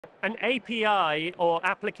An API, or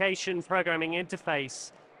application programming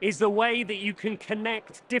interface, is the way that you can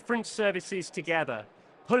connect different services together,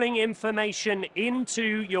 pulling information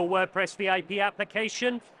into your WordPress VIP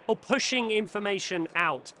application or pushing information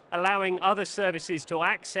out, allowing other services to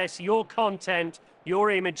access your content,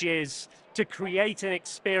 your images, to create an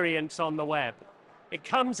experience on the web. It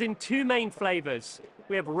comes in two main flavors.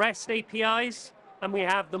 We have REST APIs and we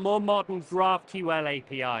have the more modern GraphQL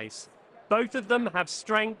APIs. Both of them have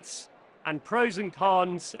strengths and pros and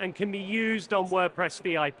cons and can be used on WordPress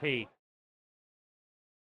VIP.